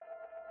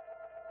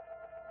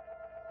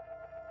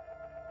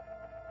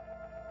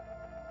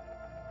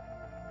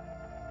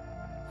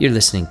You're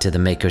listening to the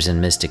Makers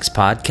and Mystics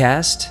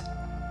podcast.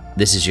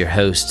 This is your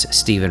host,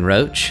 Stephen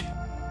Roach.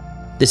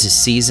 This is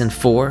Season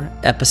 4,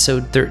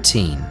 Episode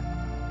 13.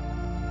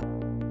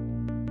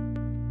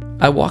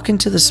 I walk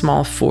into the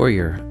small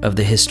foyer of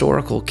the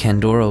historical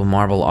Candoro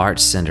Marble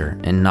Arts Center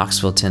in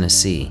Knoxville,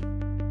 Tennessee.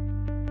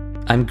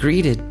 I'm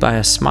greeted by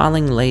a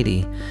smiling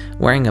lady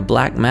wearing a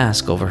black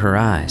mask over her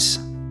eyes.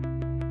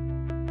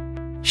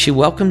 She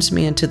welcomes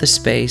me into the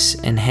space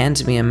and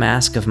hands me a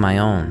mask of my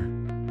own.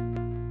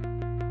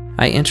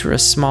 I enter a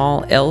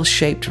small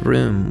L-shaped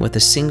room with a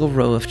single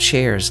row of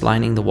chairs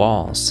lining the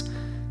walls,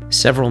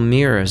 several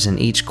mirrors in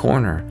each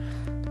corner,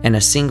 and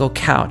a single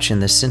couch in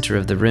the center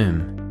of the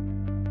room.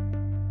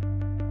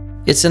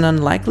 It's an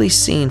unlikely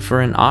scene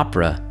for an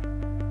opera,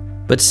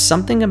 but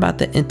something about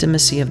the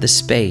intimacy of the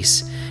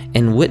space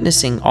and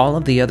witnessing all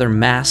of the other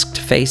masked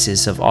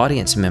faces of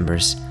audience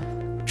members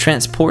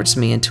transports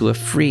me into a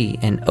free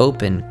and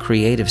open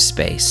creative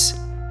space.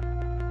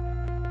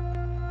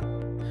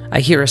 I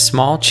hear a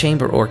small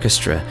chamber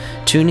orchestra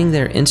tuning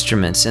their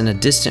instruments in a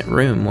distant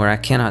room where I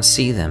cannot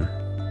see them.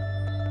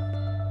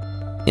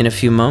 In a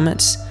few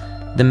moments,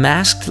 the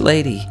masked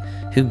lady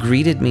who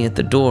greeted me at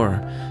the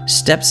door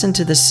steps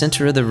into the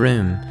center of the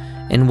room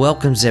and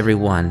welcomes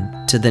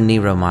everyone to the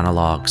Nero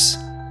monologues.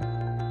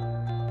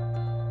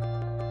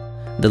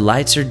 The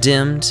lights are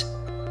dimmed,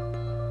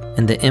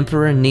 and the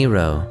Emperor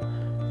Nero,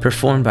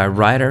 performed by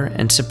writer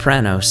and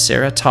soprano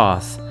Sarah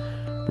Toth,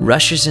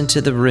 rushes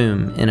into the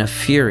room in a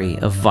fury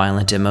of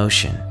violent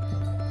emotion.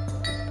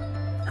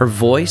 Her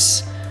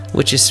voice,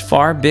 which is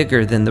far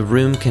bigger than the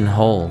room can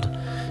hold,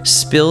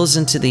 spills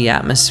into the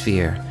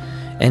atmosphere,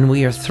 and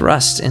we are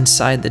thrust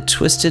inside the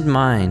twisted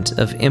mind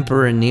of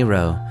Emperor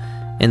Nero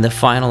in the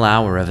final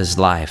hour of his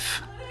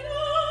life.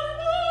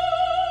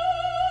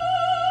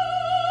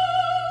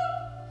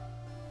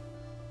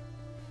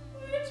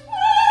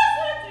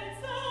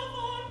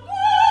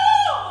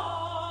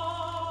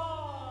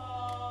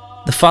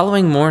 The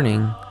following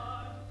morning,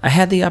 I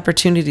had the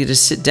opportunity to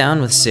sit down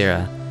with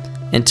Sarah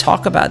and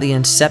talk about the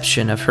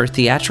inception of her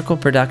theatrical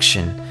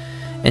production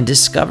and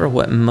discover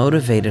what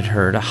motivated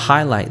her to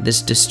highlight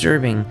this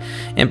disturbing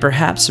and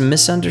perhaps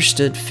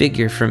misunderstood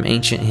figure from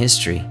ancient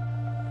history.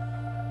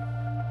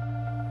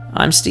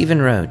 I'm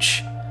Stephen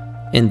Roach,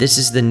 and this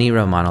is the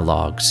Nero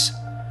Monologues,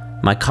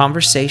 my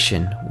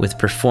conversation with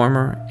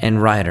performer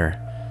and writer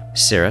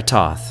Sarah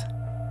Toth.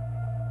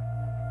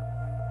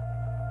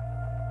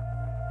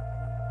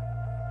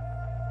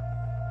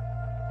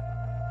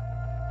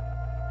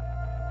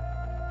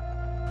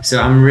 So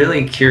I'm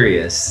really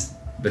curious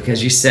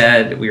because you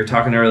said, we were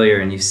talking earlier,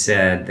 and you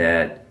said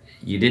that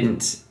you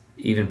didn't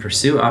even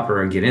pursue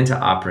opera or get into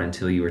opera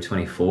until you were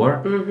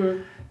 24.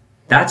 Mm-hmm.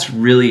 That's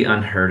really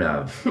unheard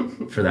of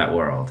for that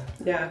world.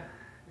 Yeah.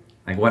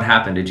 Like, what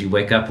happened? Did you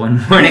wake up one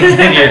morning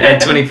and you're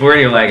at 24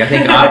 and you're like, I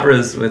think opera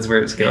is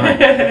where it's going?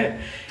 Yeah,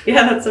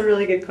 that's a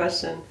really good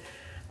question.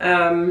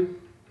 I've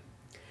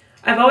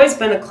always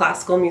been a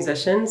classical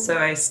musician, so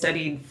I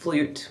studied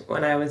flute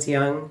when I was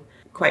young,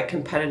 quite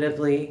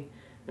competitively,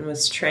 and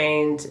was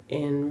trained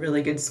in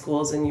really good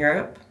schools in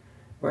Europe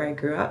where I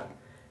grew up.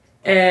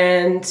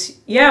 And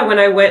yeah, when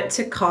I went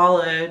to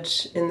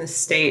college in the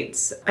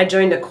States, I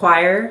joined a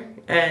choir,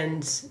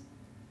 and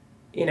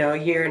a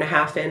year and a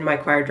half in, my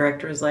choir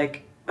director was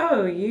like,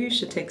 oh, you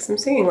should take some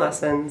singing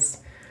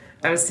lessons.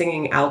 I was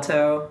singing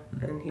alto,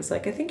 and he's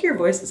like, I think your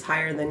voice is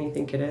higher than you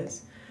think it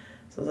is.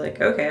 So I was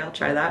like, okay, I'll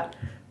try that.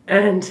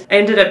 And I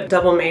ended up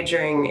double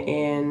majoring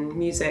in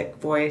music,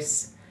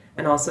 voice,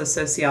 and also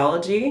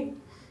sociology.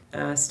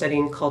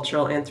 Studying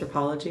cultural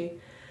anthropology.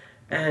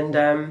 And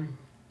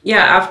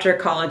after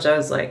college, I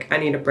was like, I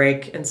need a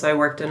break. And so I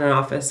worked in an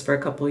office for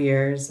a couple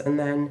years. And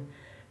then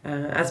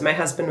as my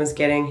husband was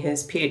getting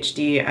his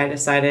PhD, I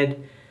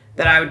decided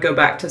that I would go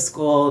back to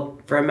school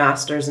for a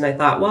master's. And I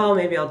thought, well,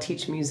 maybe I'll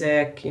teach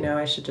music.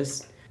 I should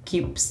just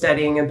keep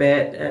studying a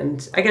bit.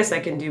 And I guess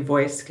I can do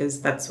voice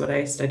because that's what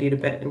I studied a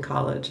bit in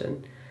college.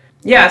 And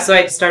so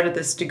I started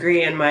this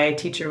degree, and my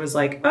teacher was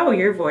like, oh,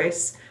 your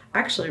voice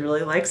actually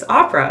really likes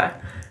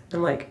opera.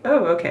 I'm like,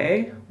 oh,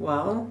 okay,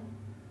 well,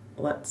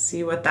 let's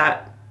see what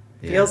that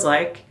feels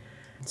like.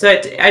 So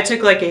I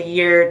took like a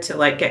year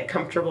to get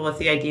comfortable with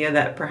the idea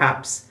that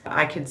perhaps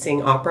I could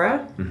sing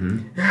opera.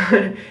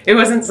 Mm-hmm. It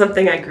wasn't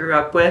something I grew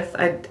up with.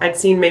 I'd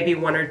seen maybe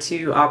one or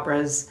two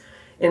operas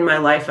in my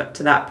life up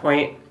to that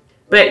point.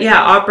 But yeah,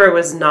 opera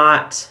was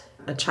not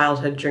a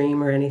childhood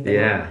dream or anything.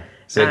 Yeah,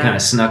 so it kind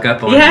of snuck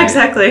up on you. Yeah,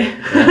 exactly.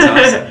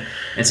 That's awesome.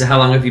 And so how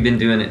long have you been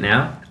doing it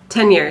now?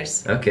 10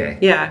 years. Okay.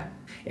 Yeah.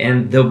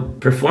 And the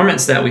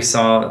performance that we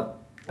saw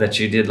that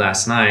you did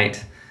last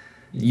night,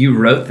 you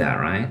wrote that,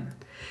 right?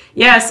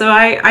 Yeah, so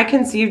I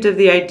conceived of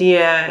the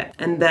idea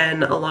and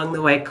then along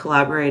the way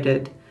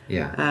collaborated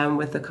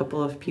with a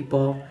couple of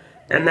people.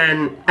 And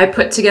then I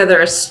put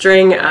together a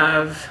string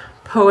of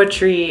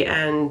poetry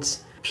and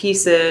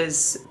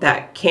pieces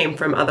that came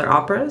from other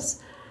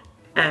operas.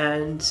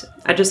 And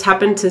I just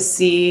happened to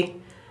see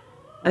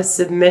a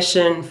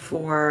submission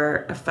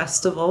for a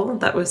festival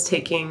that was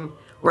taking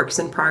works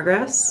in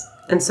progress.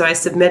 And so I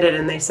submitted,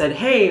 and they said,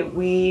 hey,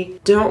 we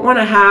don't want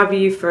to have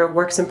you for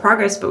works in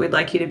progress, but we'd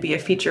like you to be a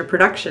feature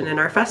production in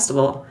our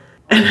festival.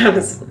 And I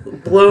was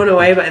blown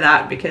away by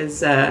that,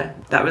 because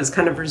that was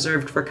kind of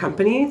reserved for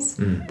companies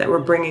that were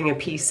bringing a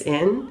piece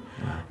in.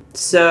 Wow.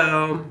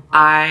 So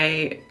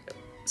I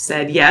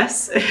said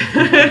yes,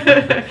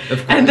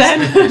 and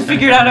then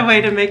figured out a way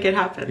to make it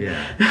happen.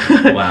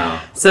 Yeah.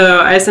 Wow.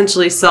 So I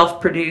essentially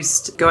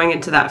self-produced going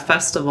into that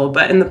festival,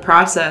 but in the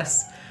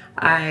process,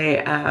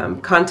 I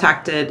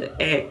contacted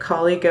a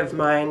colleague of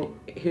mine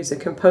who's a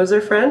composer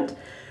friend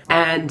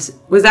and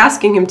was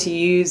asking him to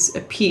use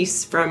a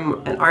piece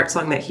from an art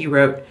song that he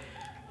wrote.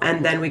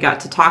 And then we got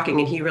to talking,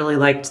 and he really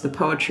liked the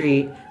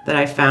poetry that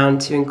I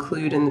found to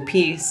include in the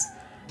piece.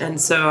 And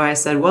so I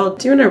said, well,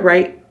 do you want to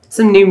write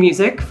some new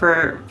music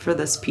for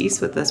this piece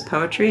with this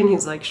poetry? And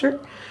he's like, sure.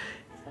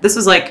 This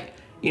was like,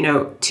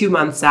 2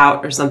 months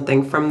out or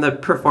something from the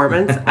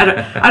performance. I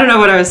don't know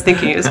what I was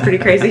thinking. It was pretty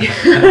crazy.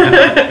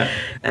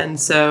 And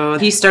so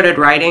he started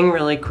writing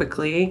really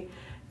quickly,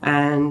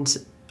 and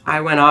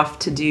I went off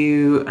to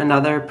do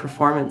another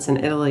performance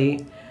in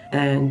Italy,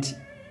 and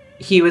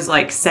he was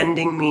like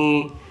sending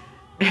me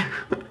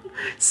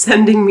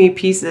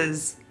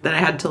pieces that I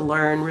had to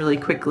learn really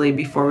quickly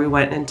before we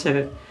went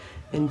into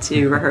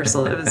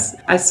rehearsal.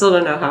 I still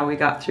don't know how we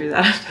got through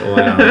that.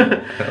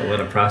 Wow, what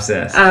a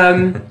process.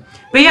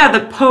 But yeah,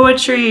 the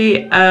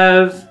poetry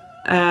of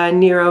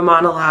Nero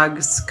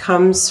Monologues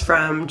comes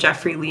from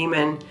Geoffrey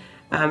Lehman,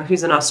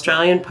 who's an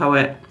Australian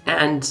poet.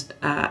 And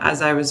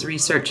as I was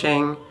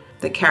researching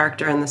the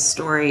character and the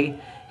story,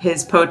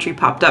 his poetry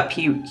popped up.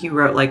 He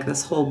wrote like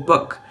this whole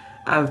book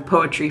of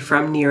poetry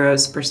from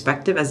Nero's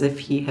perspective, as if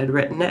he had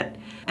written it.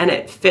 And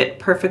it fit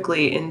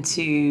perfectly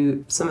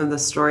into some of the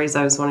stories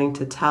I was wanting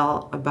to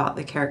tell about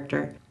the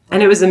character.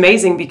 And it was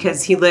amazing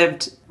because he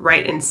lived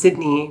right in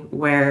Sydney,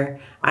 where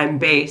I'm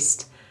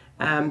based.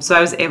 So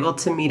I was able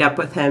to meet up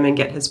with him and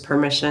get his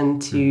permission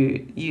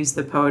to use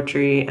the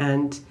poetry.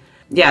 And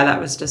yeah, that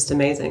was just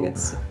amazing.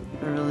 It's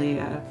a really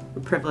a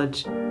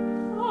privilege.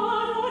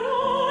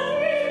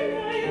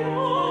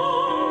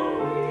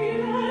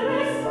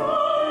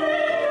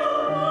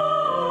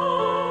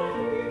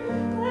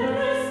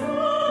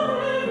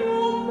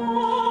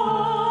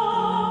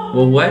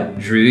 Well, what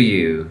drew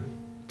you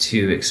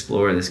to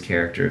explore this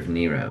character of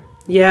Nero?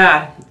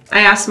 Yeah,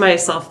 I ask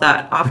myself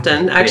that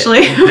often,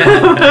 actually.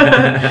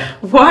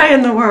 Why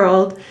in the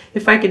world,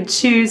 if I could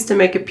choose to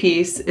make a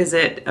piece, is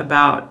it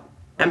about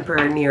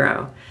Emperor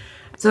Nero?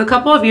 So a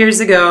couple of years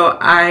ago,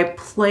 I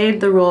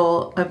played the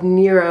role of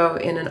Nero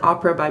in an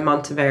opera by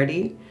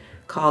Monteverdi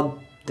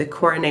called The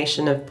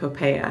Coronation of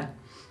Poppaea.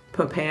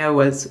 Poppaea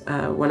was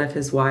one of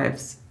his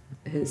wives,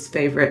 his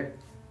favorite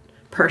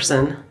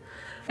person.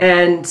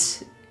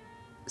 And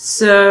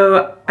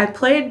so I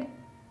played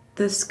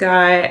this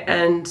guy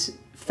and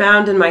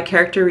found in my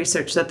character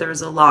research that there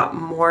was a lot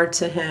more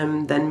to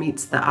him than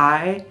meets the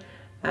eye.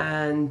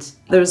 And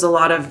there was a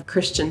lot of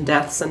Christian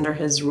deaths under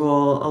his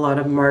rule, a lot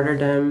of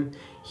martyrdom.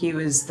 He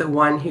was the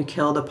one who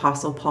killed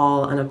Apostle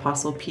Paul and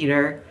Apostle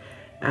Peter.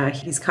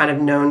 He's kind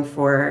of known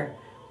for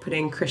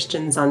putting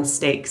Christians on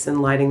stakes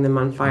and lighting them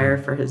on fire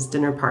for his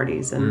dinner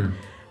parties. And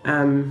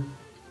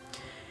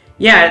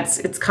yeah,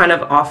 it's kind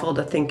of awful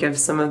to think of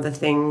some of the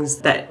things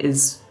that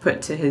is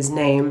put to his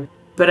name.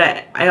 But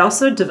I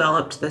also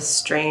developed this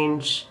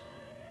strange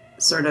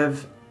sort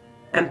of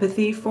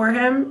empathy for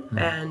him.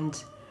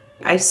 And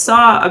I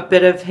saw a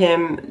bit of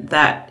him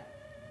that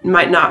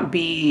might not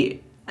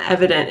be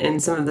evident in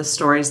some of the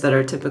stories that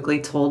are typically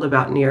told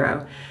about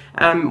Nero.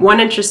 One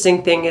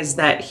interesting thing is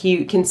that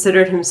he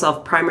considered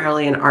himself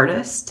primarily an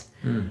artist.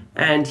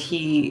 And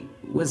he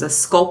was a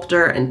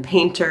sculptor and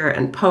painter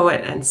and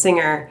poet and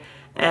singer.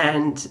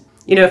 And,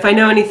 if I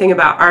know anything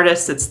about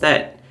artists, it's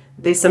that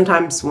they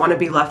sometimes want to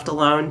be left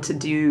alone to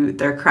do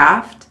their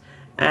craft.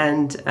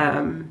 And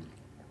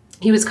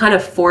he was kind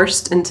of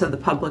forced into the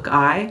public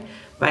eye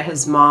by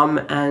his mom.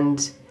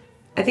 And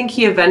I think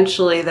he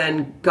eventually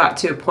then got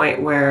to a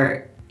point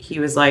where he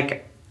was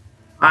like,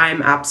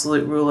 I'm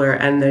absolute ruler,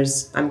 and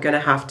I'm going to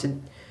have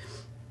to,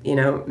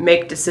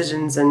 make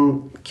decisions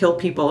and kill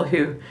people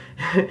who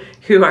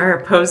are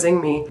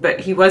opposing me. But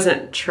he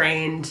wasn't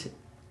trained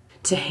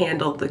to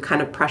handle the kind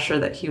of pressure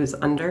that he was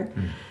under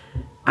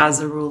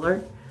as a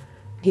ruler.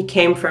 He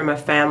came from a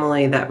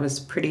family that was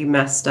pretty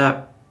messed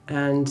up,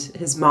 and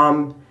his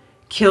mom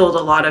killed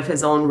a lot of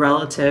his own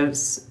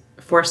relatives,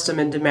 forced him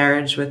into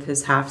marriage with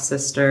his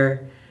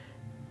half-sister,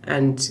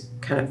 and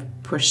kind of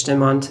pushed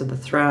him onto the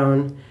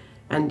throne.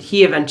 And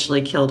he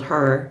eventually killed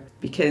her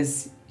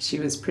because she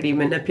was pretty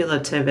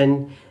manipulative,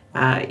 and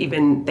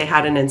even they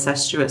had an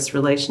incestuous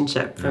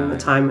relationship from the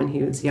time when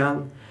he was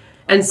young.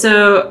 And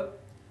so,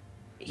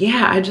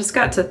 yeah, I just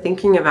got to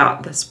thinking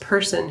about this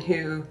person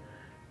who,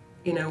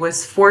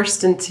 was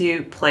forced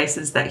into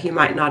places that he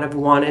might not have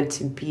wanted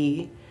to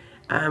be,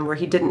 where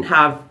he didn't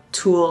have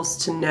tools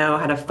to know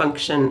how to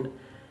function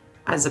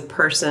as a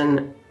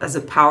person, as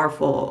a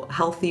powerful,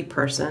 healthy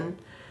person.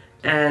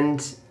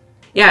 And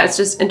Yeah, it's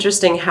just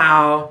interesting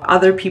how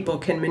other people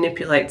can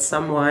manipulate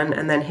someone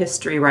and then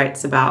history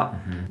writes about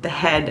the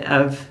head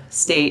of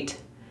state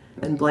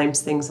and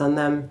blames things on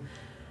them.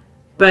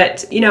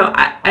 But,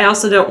 I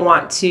also don't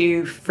want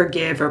to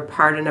forgive or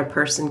pardon a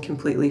person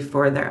completely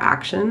for their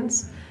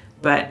actions.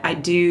 But I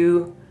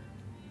do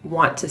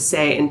want to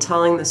say, in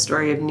telling the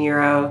story of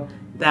Nero,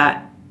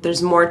 that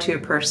there's more to a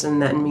person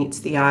than meets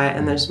the eye,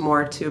 and there's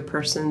more to a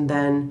person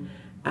than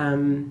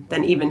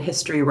even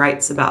history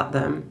writes about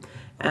them.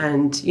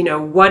 And,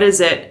 what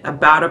is it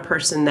about a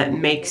person that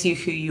makes you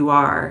who you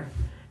are?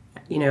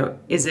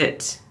 Is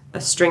it a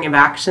string of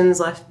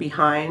actions left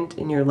behind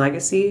in your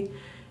legacy?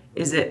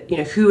 Is it,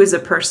 who is a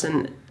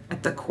person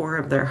at the core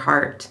of their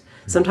heart?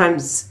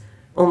 Sometimes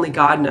only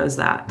God knows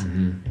that.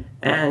 Mm-hmm.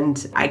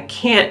 And I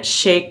can't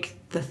shake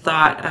the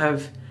thought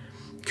of,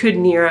 could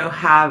Nero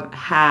have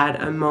had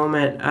a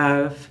moment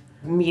of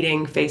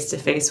meeting face to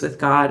face with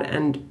God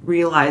and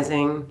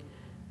realizing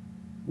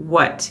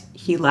what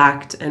he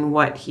lacked and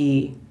what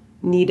he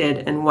needed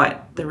and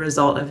what the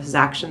result of his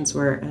actions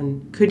were?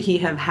 And could he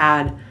have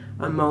had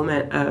a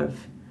moment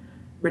of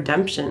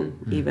redemption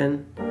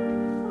even?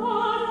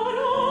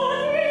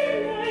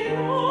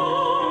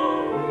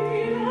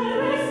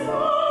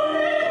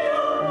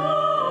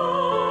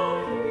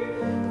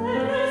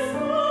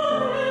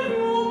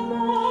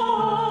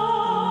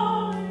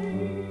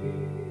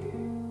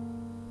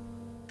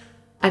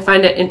 I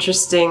find it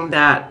interesting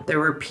that there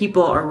were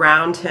people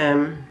around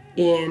him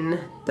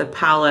in the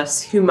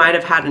palace who might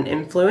have had an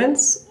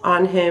influence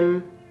on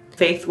him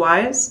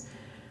faith-wise.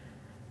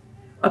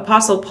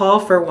 Apostle Paul,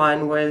 for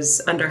one,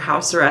 was under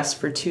house arrest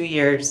for 2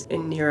 years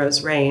in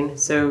Nero's reign.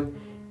 So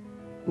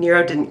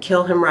Nero didn't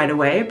kill him right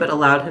away, but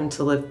allowed him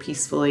to live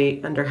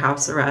peacefully under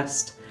house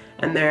arrest.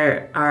 And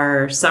there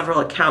are several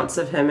accounts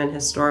of him in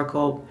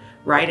historical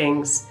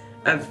writings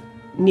of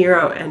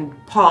Nero and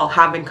Paul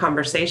having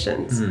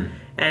conversations. Mm-hmm.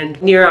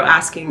 And Nero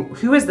asking,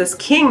 who is this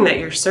king that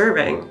you're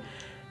serving?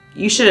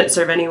 You shouldn't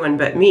serve anyone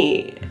but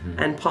me. Mm-hmm.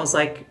 And Paul's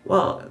like,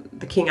 well,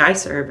 the king I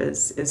serve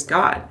is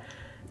God.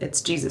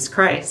 It's Jesus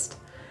Christ.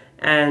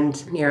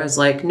 And Nero's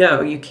like,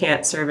 no, you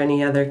can't serve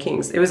any other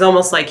kings. It was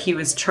almost like he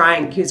was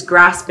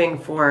grasping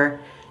for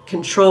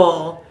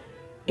control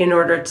in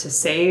order to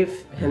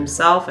save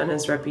himself and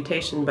his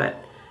reputation.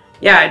 But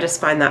yeah, I just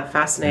find that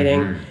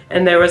fascinating. Mm-hmm.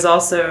 And there was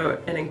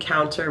also an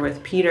encounter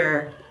with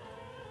Peter.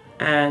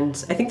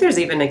 And I think there's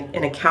even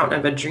an account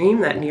of a dream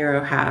that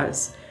Nero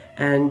has.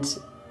 And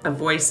a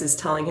voice is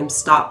telling him,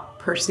 stop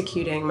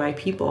persecuting my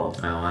people.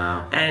 Oh,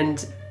 wow.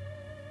 And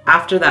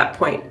after that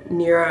point,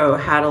 Nero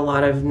had a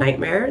lot of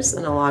nightmares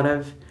and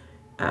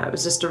it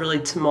was just a really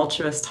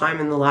tumultuous time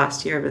in the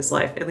last year of his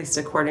life, at least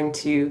according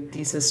to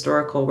these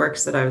historical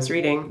works that I was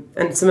reading.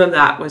 And some of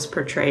that was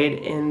portrayed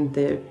in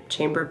the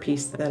chamber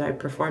piece that I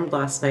performed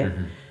last night.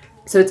 Mm-hmm.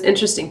 So it's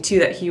interesting, too,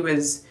 that he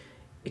was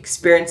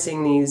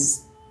experiencing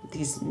these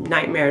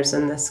nightmares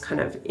and this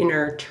kind of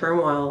inner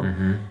turmoil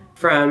mm-hmm.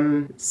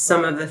 from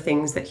some of the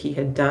things that he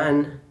had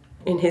done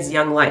in his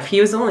young life.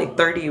 He was only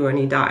 30 when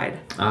he died.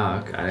 Oh,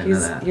 okay. I didn't know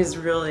that. He was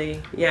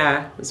really,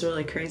 was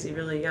really crazy,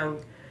 really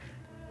young.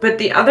 But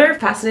the other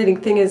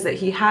fascinating thing is that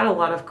he had a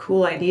lot of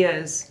cool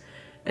ideas,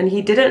 and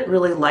he didn't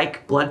really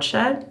like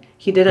bloodshed.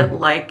 He didn't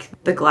like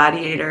the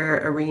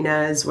gladiator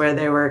arenas where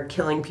they were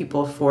killing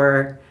people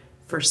for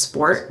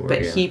sport,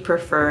 but yeah. He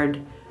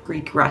preferred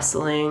Greek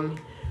wrestling.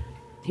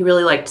 He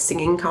really liked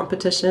singing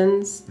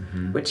competitions,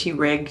 mm-hmm. which he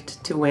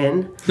rigged to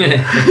win.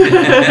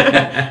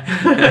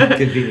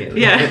 Convenient.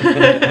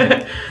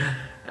 Yeah.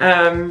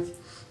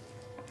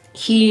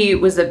 He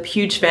was a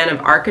huge fan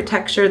of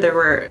architecture. There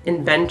were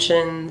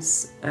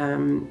inventions.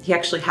 He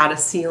actually had a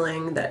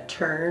ceiling that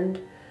turned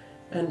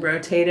and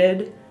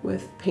rotated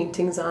with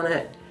paintings on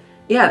it.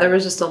 Yeah, there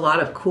was just a lot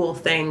of cool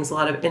things, a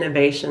lot of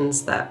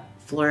innovations that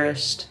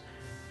flourished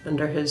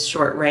under his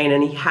short reign,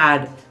 and he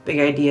had big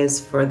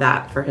ideas for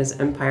his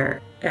empire.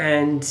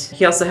 And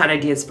he also had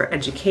ideas for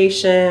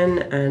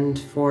education and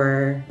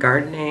for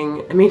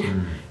gardening. I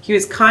mean, he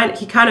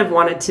kind of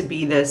wanted to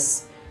be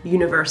this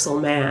universal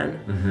man.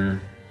 Mm-hmm.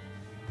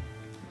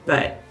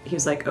 But he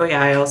was like, oh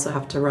yeah, I also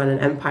have to run an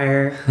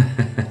empire.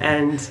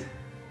 And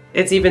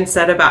it's even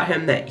said about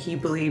him that he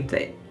believed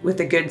that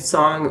with a good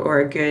song or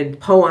a good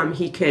poem,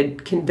 he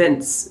could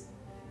convince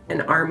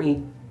an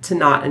army to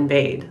not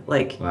invade.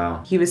 Like,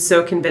 wow. He was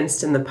so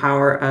convinced in the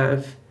power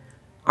of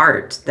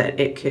art that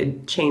it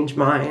could change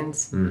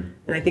minds. And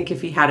I think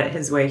if he had it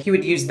his way, he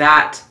would use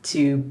that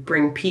to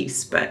bring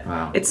peace. But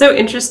wow. It's so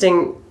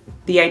interesting,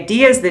 the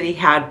ideas that he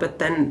had, but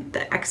then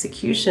the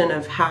execution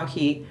of how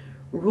he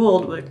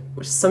ruled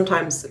was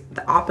sometimes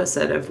the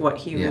opposite of what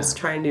he was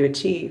trying to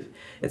achieve.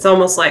 It's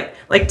almost like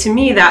to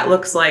me, that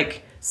looks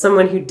like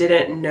someone who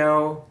didn't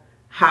know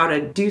how to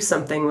do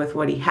something with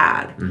what he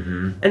had.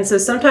 Mm-hmm. And so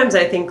sometimes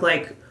I think,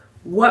 like,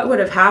 what would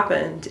have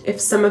happened if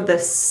some of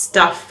this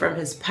stuff from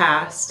his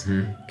past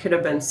could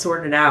have been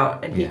sorted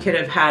out, and he could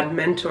have had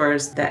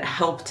mentors that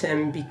helped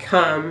him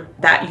become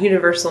that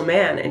universal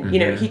man. And,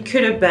 he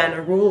could have been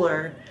a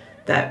ruler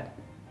that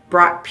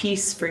brought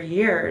peace for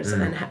years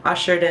and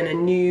ushered in a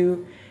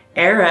new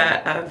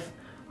era of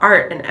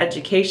art and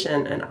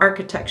education and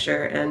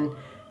architecture. And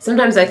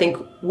sometimes I think,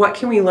 what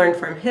can we learn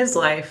from his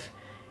life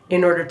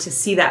in order to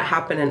see that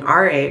happen in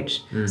our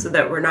age, so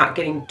that we're not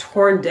getting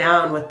torn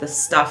down with the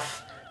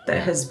stuff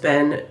that has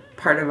been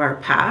part of our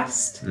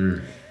past,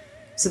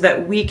 so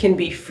that we can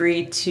be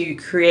free to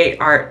create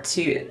art,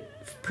 to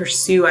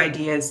pursue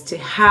ideas, to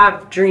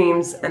have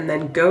dreams and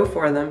then go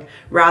for them,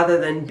 rather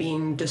than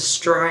being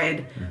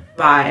destroyed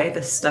by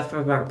the stuff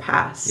of our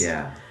past.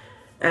 Yeah.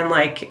 And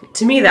like,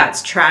 to me,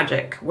 that's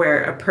tragic,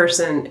 where a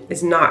person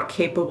is not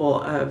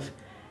capable of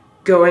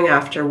going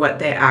after what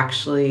they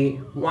actually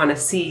want to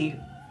see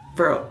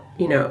for,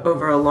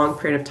 over a long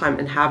period of time,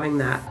 and having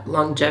that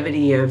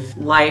longevity of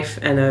life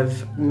and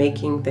of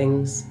making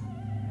things.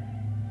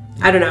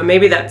 I don't know,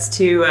 maybe that's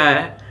too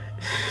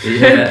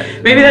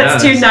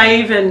too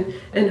naive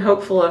and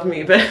hopeful of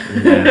me, but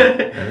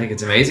yeah, I think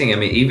it's amazing. I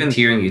mean, even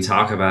hearing you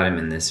talk about him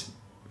in this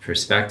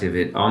perspective,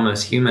 it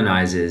almost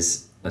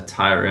humanizes a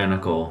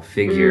tyrannical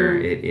figure.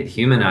 It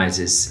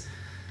humanizes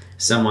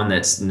someone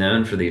that's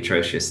known for the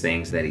atrocious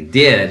things that he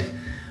did.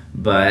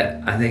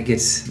 But I think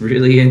it's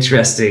really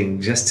interesting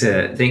just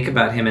to think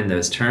about him in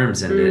those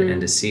terms,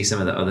 and to see some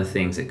of the other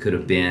things that could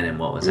have been and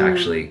what was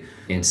actually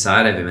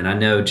inside of him. And I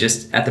know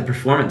just at the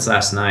performance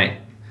last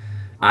night,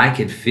 I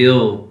could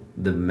feel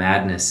the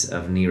madness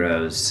of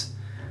Nero's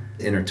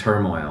inner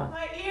turmoil.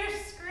 my ears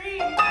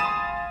scream,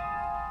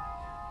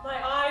 my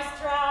eyes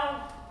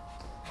drown.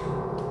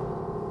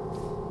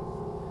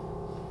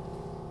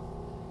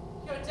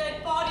 Your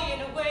dead body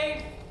in a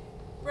wave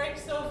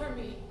breaks over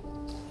me.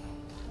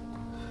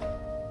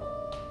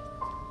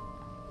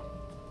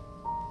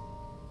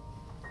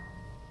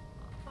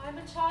 I'm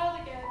a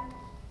child again,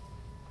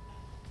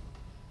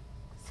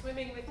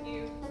 swimming with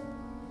you.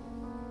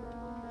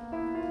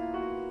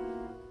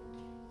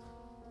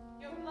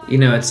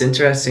 It's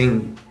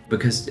interesting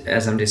because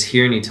as I'm just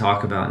hearing you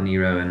talk about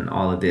Nero and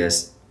all of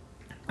this,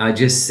 I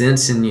just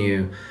sense in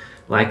you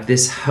like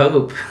this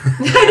hope,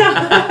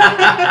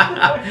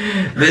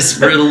 this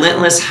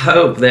relentless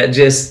hope that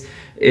just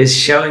is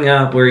showing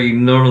up where you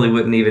normally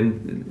wouldn't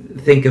even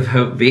think of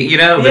hope be,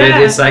 but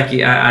it's like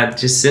I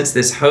just sense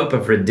this hope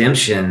of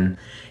redemption.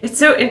 It's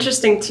so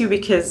interesting too,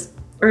 because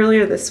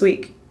earlier this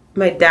week,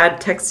 my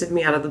dad texted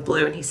me out of the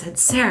blue and he said,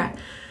 "Sarah,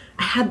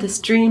 I had this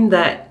dream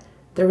that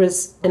there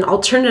was an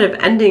alternative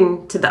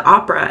ending to the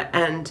opera,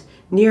 and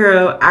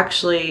Nero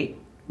actually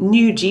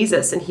knew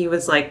Jesus, and he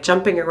was like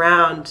jumping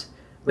around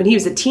when he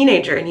was a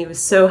teenager, and he was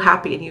so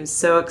happy and he was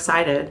so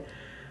excited.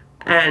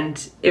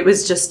 And it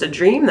was just a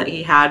dream that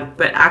he had,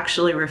 but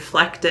actually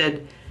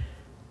reflected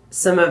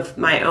some of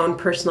my own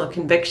personal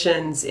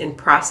convictions in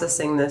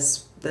processing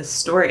this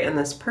story and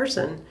this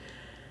person."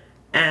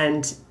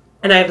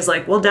 And I was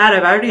like, "Well, Dad,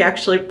 I've already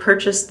actually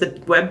purchased the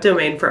web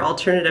domain for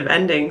alternative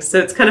endings." So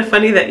it's kind of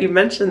funny that you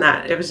mentioned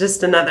that. It was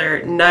just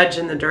another nudge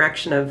in the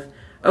direction of,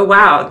 oh,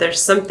 wow,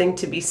 there's something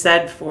to be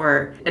said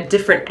for a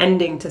different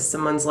ending to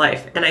someone's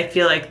life. And I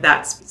feel like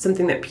that's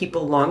something that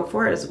people long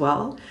for as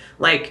well.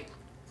 Like,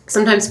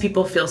 sometimes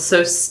people feel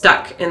so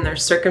stuck in their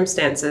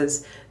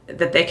circumstances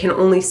that they can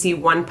only see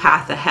one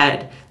path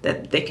ahead,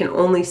 that they can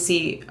only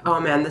see, oh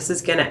man, this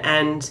is going to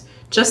end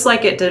just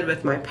like it did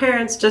with my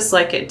parents, just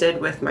like it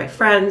did with my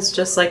friends,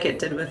 just like it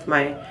did with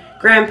my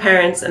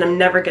grandparents, and I'm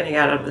never going to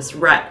get out of this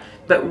rut.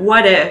 But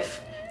what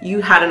if you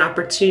had an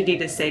opportunity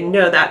to say,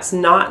 no, that's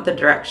not the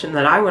direction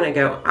that I want to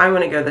go. I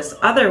want to go this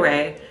other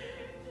way.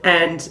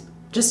 And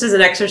just as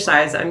an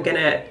exercise, I'm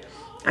gonna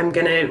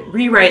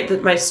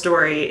rewrite my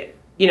story.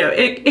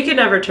 It could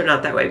never turn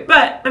out that way,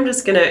 but I'm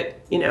just gonna,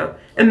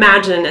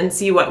 imagine and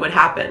see what would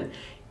happen.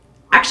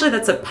 Actually,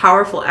 that's a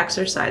powerful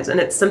exercise, and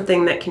it's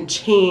something that can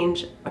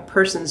change a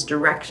person's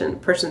direction,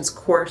 person's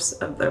course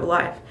of their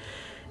life.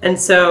 And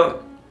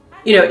so,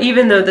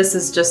 even though this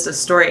is just a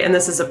story, and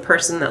this is a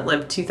person that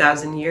lived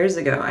 2,000 years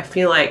ago, I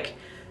feel like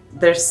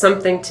there's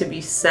something to be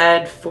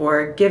said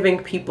for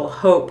giving people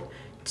hope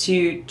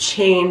to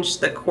change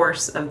the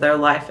course of their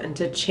life and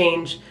to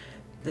change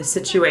the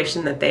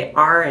situation that they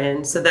are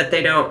in, so that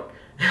they don't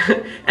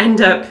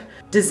end up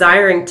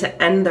desiring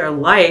to end their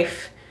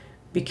life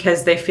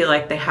because they feel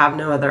like they have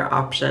no other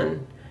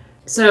option.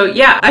 So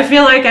yeah, I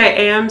feel like I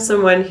am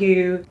someone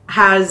who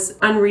has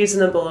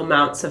unreasonable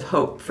amounts of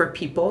hope for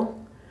people,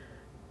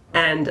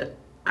 and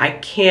I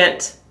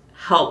can't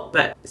help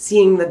but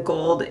seeing the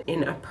gold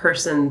in a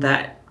person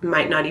that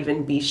might not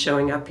even be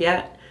showing up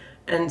yet.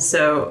 And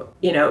so,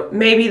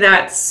 maybe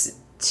that's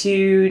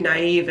too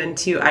naive and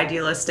too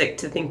idealistic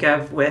to think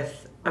of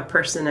with a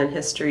person in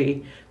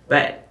history,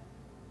 but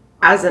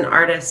as an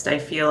artist, I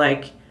feel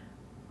like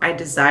I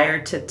desire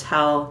to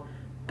tell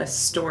a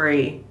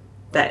story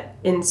that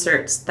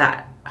inserts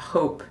that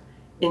hope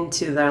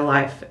into their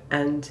life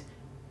and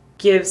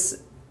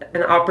gives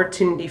an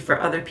opportunity for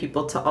other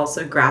people to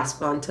also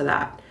grasp onto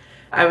that.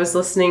 I was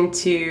listening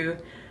to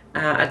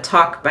a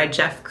talk by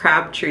Jeff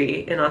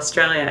Crabtree in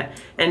Australia,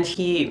 and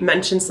he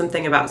mentioned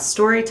something about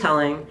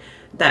storytelling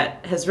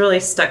that has really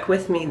stuck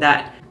with me,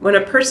 that when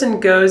a person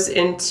goes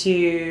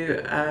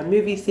into a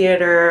movie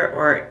theater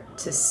or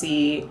to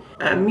see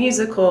a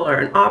musical or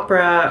an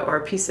opera or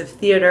a piece of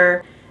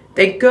theater,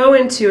 they go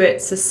into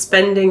it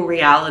suspending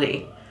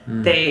reality.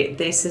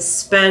 They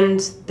suspend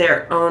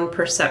their own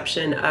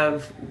perception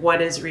of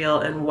what is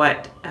real and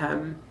what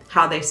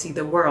how they see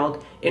the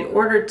world in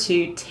order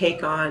to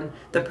take on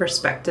the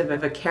perspective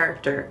of a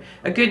character.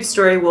 A good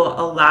story will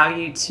allow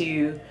you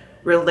to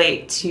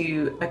relate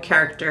to a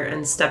character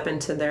and step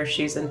into their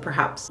shoes and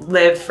perhaps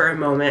live for a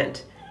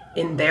moment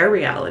in their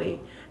reality.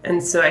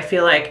 And so I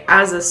feel like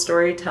as a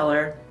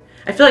storyteller,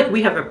 I feel like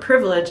we have a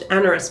privilege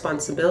and a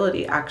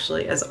responsibility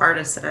actually as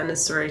artists and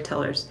as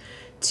storytellers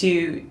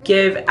to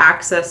give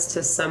access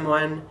to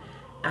someone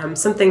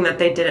something that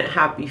they didn't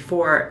have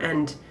before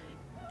and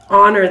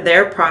honor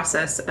their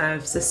process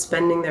of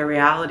suspending their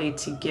reality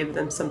to give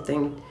them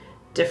something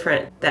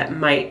different that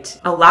might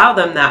allow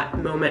them that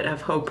moment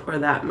of hope or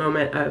that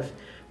moment of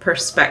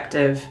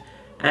perspective.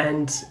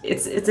 And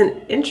it's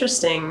an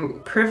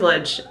interesting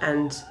privilege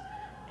and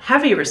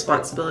heavy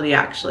responsibility,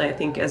 actually, I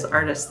think, as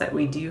artists that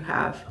we do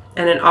have,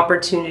 and an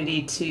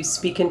opportunity to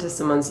speak into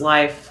someone's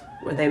life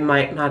where they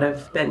might not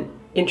have been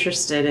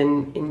interested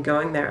in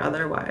going there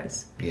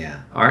otherwise.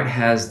 Yeah, art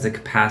has the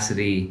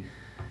capacity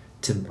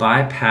to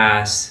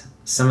bypass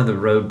some of the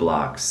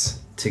roadblocks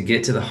to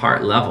get to the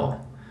heart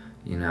level,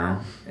 you know?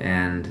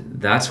 And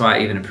that's why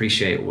I even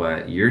appreciate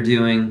what you're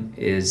doing,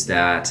 is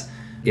that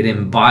it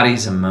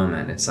embodies a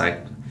moment. It's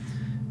like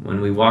when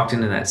we walked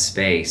into that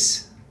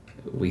space,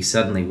 we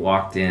suddenly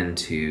walked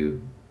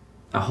into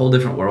a whole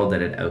different world that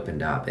had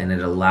opened up, and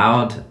it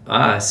allowed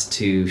us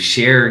to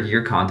share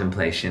your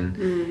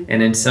contemplation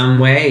and in some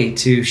way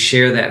to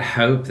share that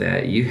hope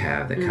that you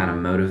have that kind of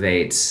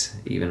motivates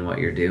even what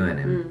you're doing.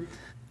 And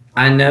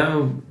I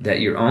know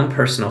that your own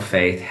personal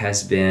faith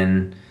has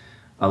been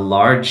a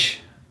large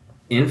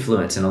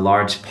influence and a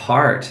large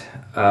part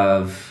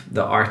of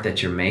the art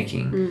that you're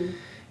making.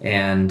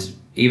 And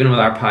even with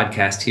our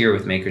podcast here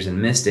with Makers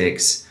and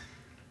Mystics,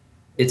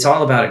 it's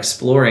all about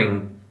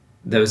exploring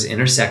those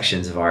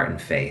intersections of art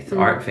and faith,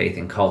 art, faith,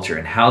 and culture,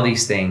 and how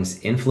these things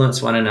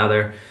influence one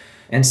another.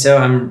 And so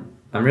I'm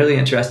really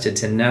interested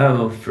to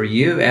know, for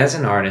you as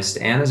an artist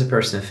and as a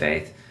person of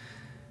faith,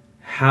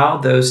 how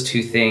those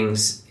two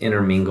things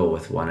intermingle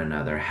with one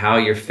another, how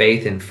your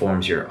faith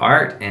informs your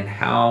art and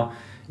how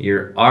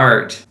your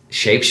art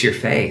shapes your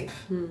faith.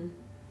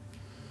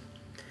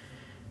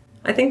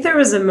 I think there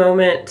was a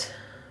moment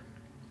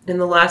in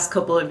the last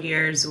couple of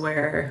years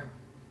where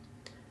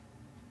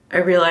I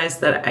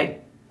realized that I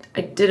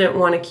didn't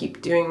want to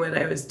keep doing what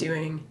I was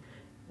doing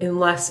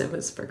unless it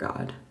was for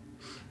God.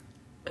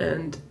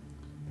 And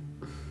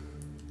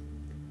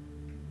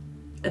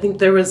I think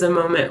there was a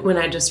moment when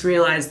I just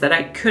realized that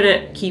I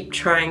couldn't keep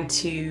trying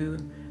to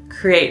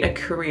create a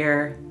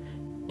career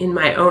in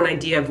my own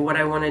idea of what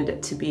I wanted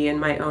it to be, in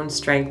my own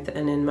strength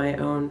and in my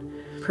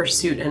own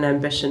pursuit and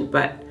ambition.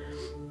 But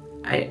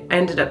I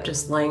ended up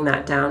just laying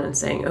that down and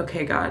saying,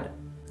 okay, God,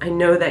 I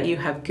know that you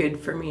have good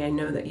for me. I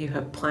know that you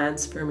have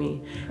plans for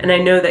me. And I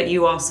know that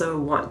you also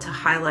want to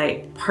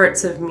highlight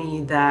parts of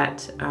me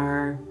that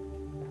are,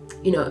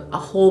 you know, a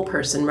whole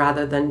person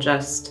rather than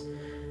just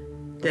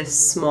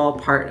this small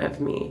part of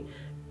me.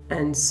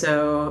 And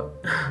so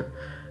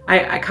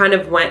I kind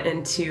of went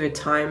into a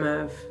time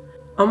of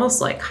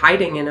almost like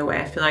hiding in a way.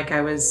 I feel like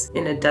I was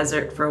in a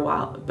desert for a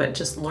while, but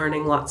just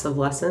learning lots of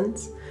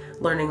lessons,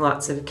 learning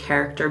lots of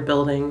character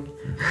building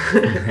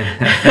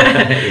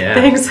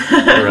things.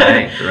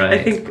 Right.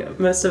 I think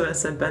most of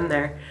us have been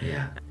there.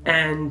 Yeah.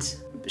 And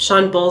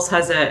Sean Bowles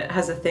has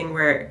a thing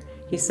where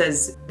he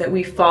says that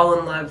we fall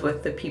in love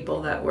with the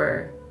people that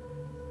we're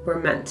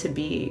meant to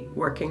be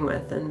working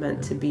with and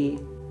meant to be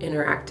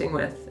interacting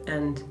with.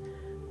 And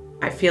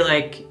I feel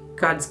like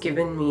God's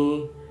given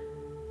me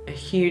a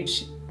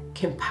huge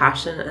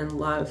compassion and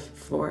love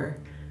for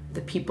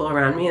the people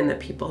around me and the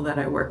people that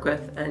I work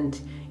with, and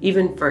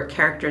even for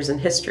characters in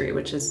history,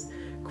 which is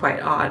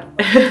quite odd.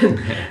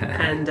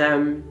 And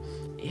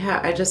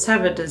I just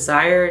have a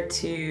desire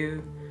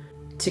to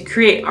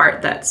create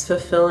art that's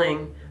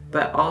fulfilling,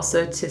 but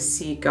also to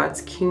see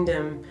God's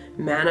kingdom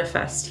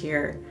manifest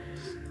here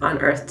on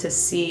earth, to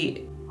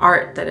see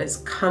art that is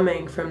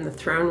coming from the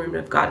throne room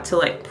of God, to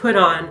like put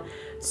on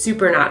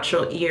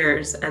supernatural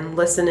ears and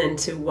listen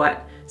into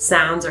what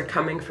sounds are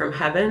coming from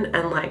heaven,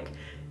 and like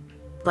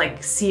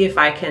see if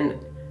I can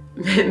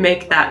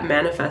make that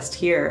manifest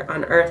here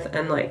on earth.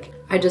 And like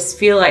I just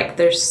feel like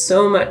there's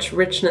so much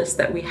richness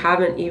that we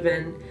haven't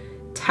even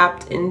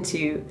tapped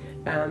into.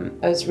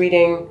 I was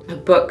reading a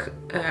book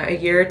a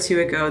year or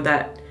two ago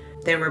that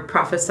they were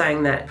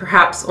prophesying that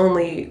perhaps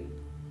only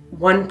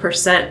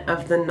 1%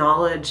 of the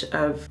knowledge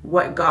of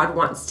what God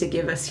wants to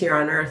give us here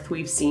on earth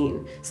we've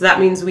seen. So that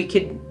means we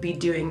could be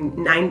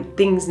doing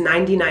things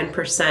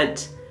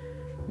 99%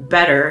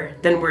 better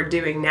than we're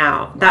doing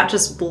now. That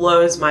just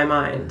blows my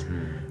mind.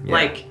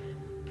 Yeah.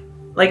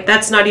 Like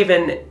that's not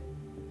even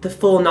the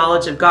full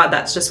knowledge of God.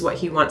 That's just what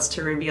he wants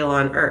to reveal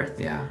on earth.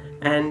 Yeah.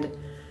 And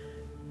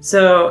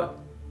so,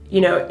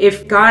 you know,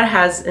 if God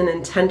has an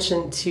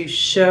intention to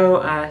show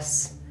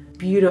us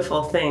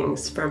beautiful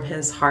things from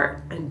his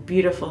heart and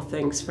beautiful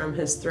things from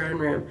his throne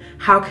room,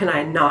 how can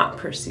I not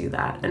pursue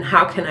that? And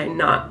how can I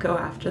not go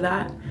after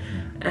that?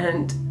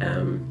 And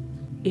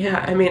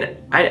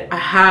I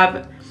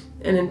have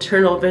an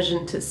internal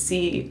vision to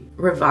see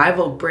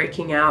revival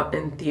breaking out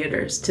in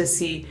theaters, to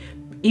see,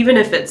 even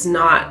if it's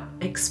not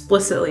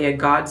explicitly a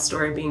God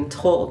story being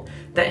told,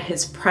 that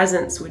his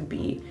presence would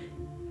be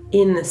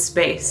in the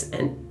space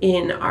and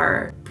in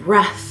our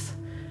breath.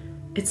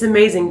 It's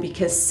amazing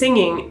because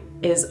singing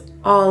is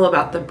all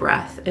about the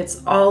breath.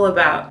 It's all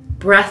about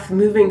breath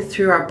moving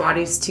through our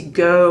bodies to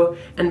go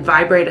and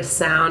vibrate a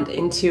sound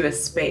into a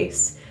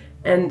space.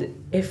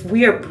 And if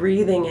we are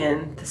breathing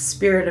in the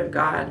Spirit of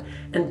God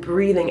and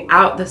breathing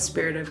out the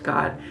Spirit of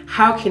God,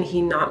 how can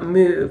he not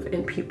move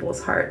in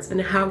people's hearts? And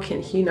how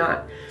can he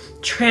not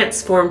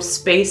transform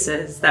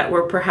spaces that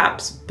were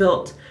perhaps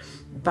built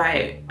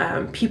by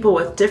people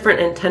with different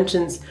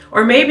intentions,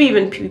 or maybe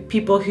even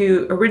people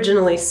who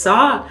originally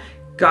saw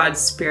God's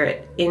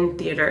Spirit in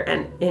theater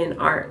and in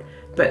art,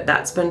 but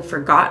that's been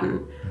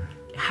forgotten?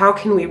 How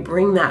can we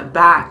bring that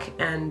back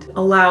and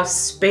allow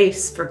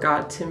space for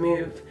God to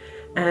move?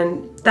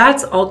 And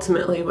that's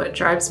ultimately what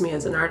drives me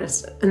as an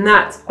artist. And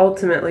that's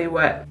ultimately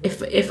what,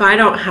 if I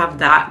don't have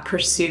that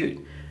pursuit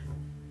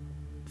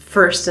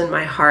first in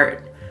my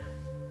heart,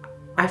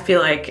 I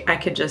feel like I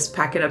could just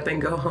pack it up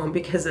and go home,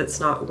 because it's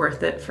not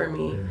worth it for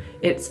me.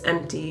 It's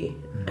empty,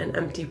 an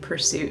empty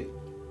pursuit.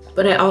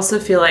 But I also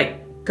feel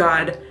like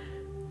God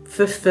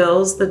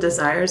fulfills the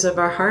desires of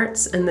our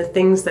hearts and the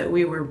things that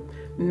we were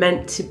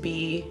meant to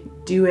be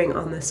doing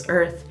on this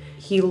earth.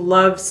 He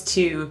loves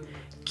to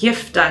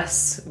gift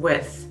us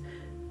with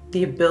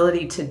the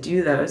ability to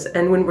do those.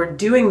 And when we're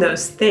doing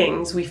those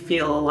things, we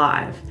feel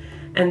alive.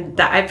 And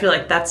that, I feel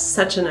like that's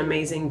such an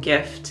amazing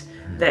gift,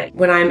 that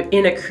when I'm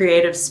in a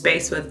creative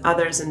space with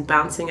others and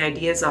bouncing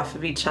ideas off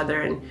of each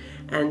other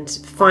and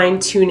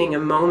fine-tuning a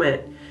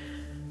moment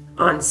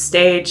on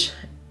stage,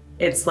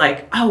 it's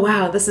like, oh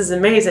wow, this is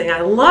amazing. I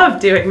love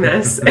doing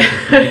this.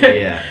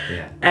 Yeah.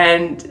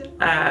 And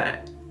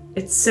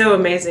it's so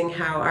amazing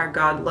how our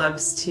God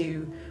loves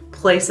to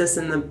place us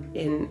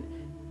in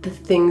the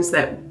things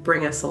that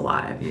bring us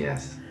alive.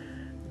 Yes.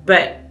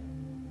 But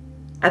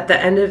at the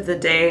end of the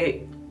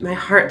day, my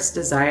heart's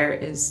desire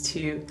is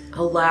to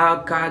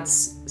allow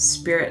God's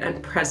Spirit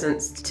and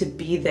presence to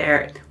be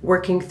there,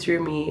 working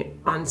through me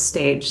on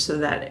stage, so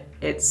that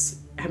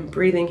I'm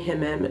breathing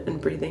him in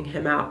and breathing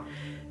him out.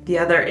 The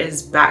other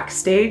is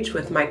backstage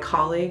with my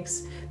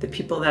colleagues, the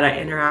people that I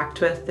interact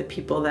with, the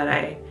people that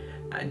I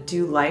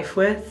do life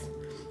with.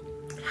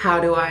 How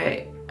do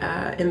I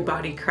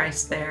embody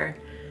Christ there?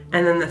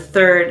 And then the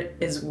third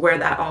is where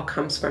that all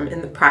comes from,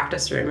 in the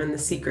practice room, in the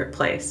secret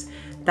place.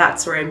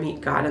 That's where I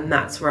meet God, and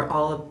that's where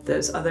all of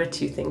those other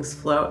two things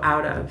flow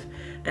out of.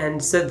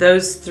 And so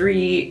those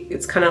three,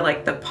 it's kind of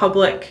like the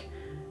public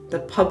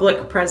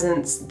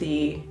presence,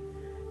 the,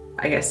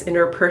 I guess,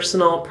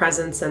 interpersonal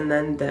presence, and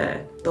then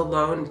the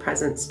lone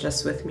presence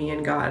just with me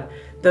and God.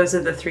 Those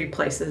are the three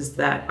places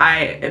that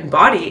I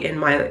embody in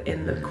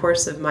the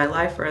course of my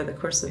life, or the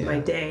course of my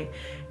day.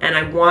 And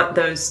I want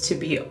those to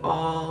be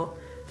all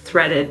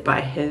threaded by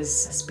his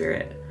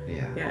Spirit.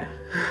 Yeah.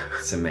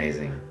 It's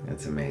amazing.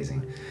 That's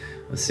amazing.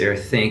 Well, Sarah,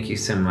 thank you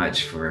so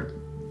much for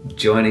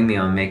joining me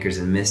on Makers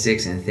and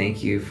Mystics, and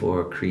thank you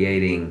for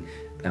creating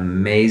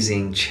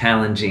amazing,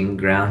 challenging,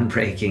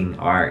 groundbreaking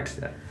art.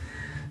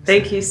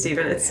 Thank you,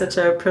 Stephen. It's such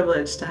a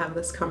privilege to have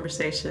this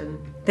conversation.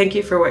 Thank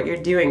you for what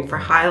you're doing, for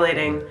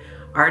highlighting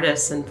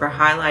artists and for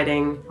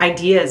highlighting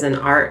ideas in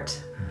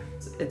art.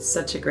 It's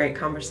such a great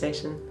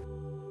conversation.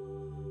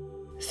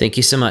 Thank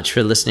you so much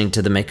for listening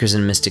to the Makers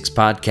and Mystics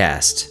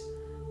podcast.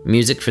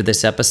 Music for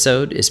this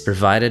episode is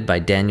provided by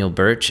Daniel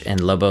Birch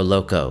and Lobo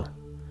Loco.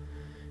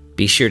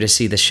 Be sure to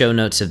see the show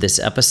notes of this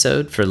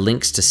episode for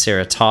links to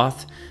Sarah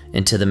Toth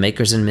and to the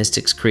Makers and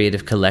Mystics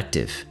Creative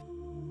Collective.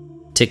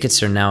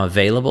 Tickets are now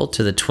available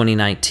to the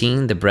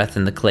 2019 The Breath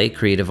in the Clay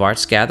Creative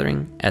Arts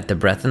Gathering at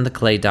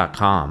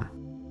thebreathintheclay.com.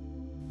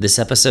 This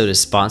episode is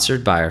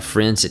sponsored by our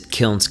friends at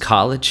Kilns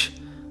College,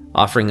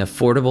 offering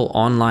affordable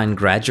online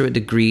graduate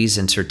degrees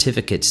and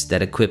certificates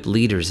that equip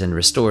leaders in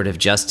restorative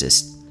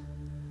justice.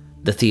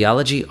 The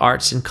Theology,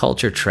 Arts, and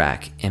Culture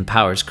track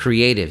empowers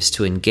creatives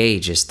to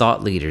engage as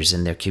thought leaders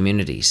in their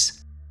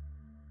communities.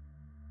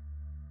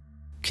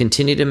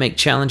 Continue to make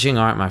challenging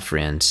art, my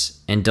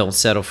friends, and don't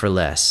settle for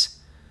less.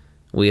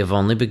 We have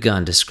only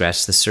begun to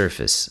scratch the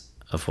surface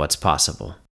of what's possible.